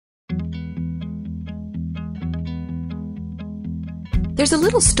There's a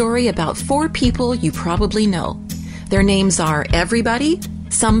little story about 4 people you probably know. Their names are everybody,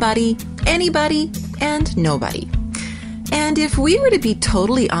 somebody, anybody, and nobody. And if we were to be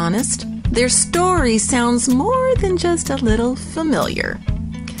totally honest, their story sounds more than just a little familiar.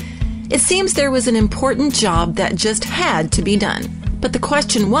 It seems there was an important job that just had to be done. But the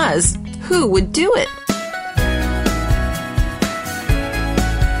question was, who would do it?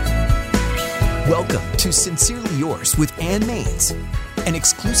 Welcome to Sincerely Yours with Ann Maines, an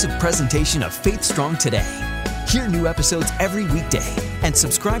exclusive presentation of Faith Strong Today. Hear new episodes every weekday and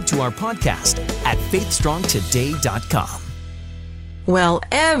subscribe to our podcast at faithstrongtoday.com. Well,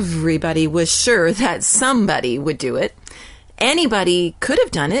 everybody was sure that somebody would do it. Anybody could have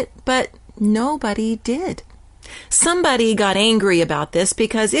done it, but nobody did. Somebody got angry about this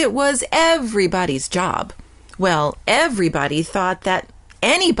because it was everybody's job. Well, everybody thought that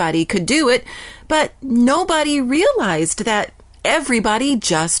anybody could do it, but nobody realized that everybody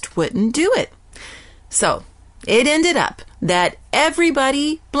just wouldn't do it. So it ended up that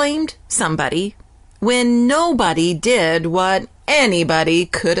everybody blamed somebody when nobody did what anybody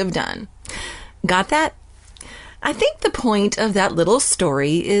could have done. Got that? I think the point of that little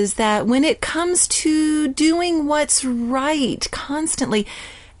story is that when it comes to doing what's right constantly,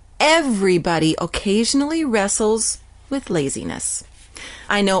 everybody occasionally wrestles with laziness.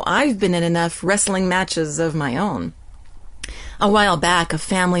 I know I've been in enough wrestling matches of my own. A while back, a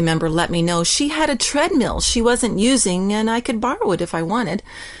family member let me know she had a treadmill she wasn't using and I could borrow it if I wanted.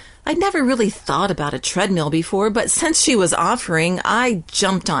 I'd never really thought about a treadmill before, but since she was offering, I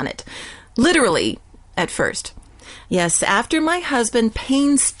jumped on it. Literally, at first. Yes, after my husband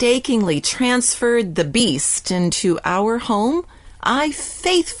painstakingly transferred the beast into our home, I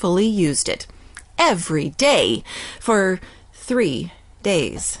faithfully used it. Every day for 3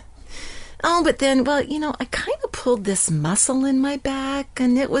 days. Oh, but then, I kind of pulled this muscle in my back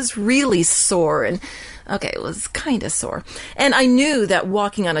and it was really sore it was kind of sore. And I knew that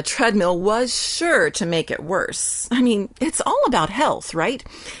walking on a treadmill was sure to make it worse. I mean, it's all about health, right?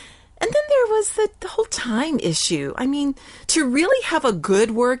 And then there was the whole time issue. I mean, to really have a good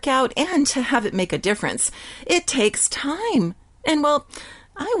workout and to have it make a difference, it takes time. And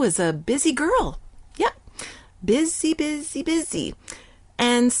I was a busy girl. Yep. Busy.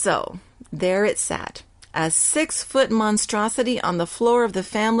 And so, there it sat, a 6-foot monstrosity on the floor of the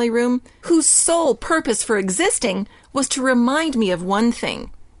family room, whose sole purpose for existing was to remind me of one thing.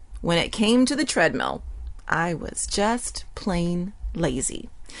 When it came to the treadmill, I was just plain lazy.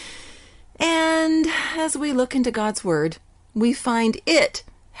 And as we look into God's Word, we find it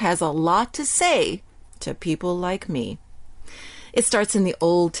has a lot to say to people like me. It starts in the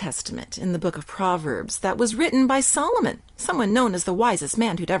Old Testament, in the book of Proverbs, that was written by Solomon, someone known as the wisest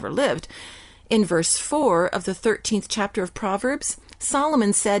man who'd ever lived. In verse 4 of the 13th chapter of Proverbs,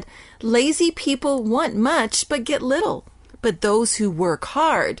 Solomon said, "Lazy people want much but get little, but those who work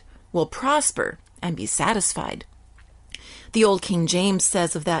hard will prosper and be satisfied." The Old King James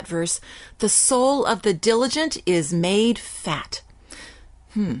says of that verse, "The soul of the diligent is made fat."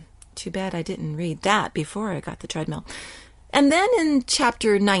 Too bad I didn't read that before I got the treadmill. And then in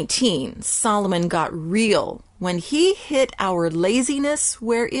chapter 19, Solomon got real when he hit our laziness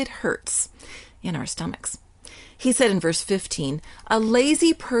where it hurts, in our stomachs. He said in verse 15, "A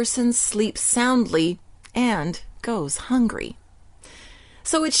lazy person sleeps soundly and goes hungry."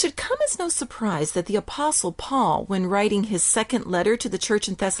 So it should come as no surprise that the Apostle Paul, when writing his second letter to the church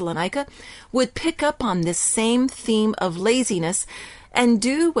in Thessalonica, would pick up on this same theme of laziness and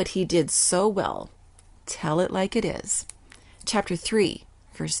do what he did so well. Tell it like it is. Chapter 3,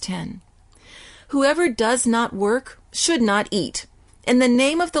 verse 10. "Whoever does not work should not eat. In the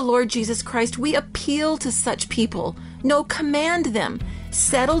name of the Lord Jesus Christ, we appeal to such people. No, command them.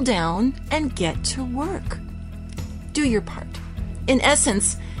 Settle down and get to work." Do your part. In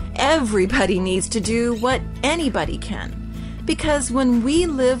essence, everybody needs to do what anybody can. Because when we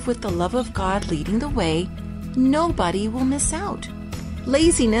live with the love of God leading the way, nobody will miss out.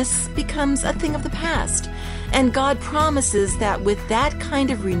 Laziness becomes a thing of the past. And God promises that with that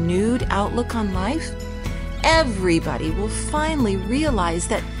kind of renewed outlook on life, everybody will finally realize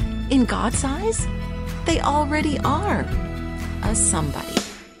that in God's eyes, they already are a somebody.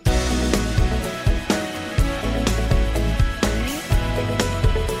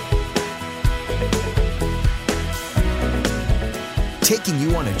 Taking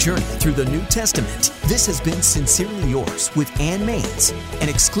you on a journey through the New Testament, this has been Sincerely Yours with Ann Maines, an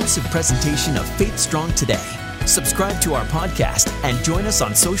exclusive presentation of Faith Strong Today. Subscribe to our podcast and join us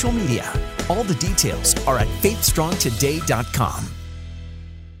on social media. All the details are at faithstrongtoday.com.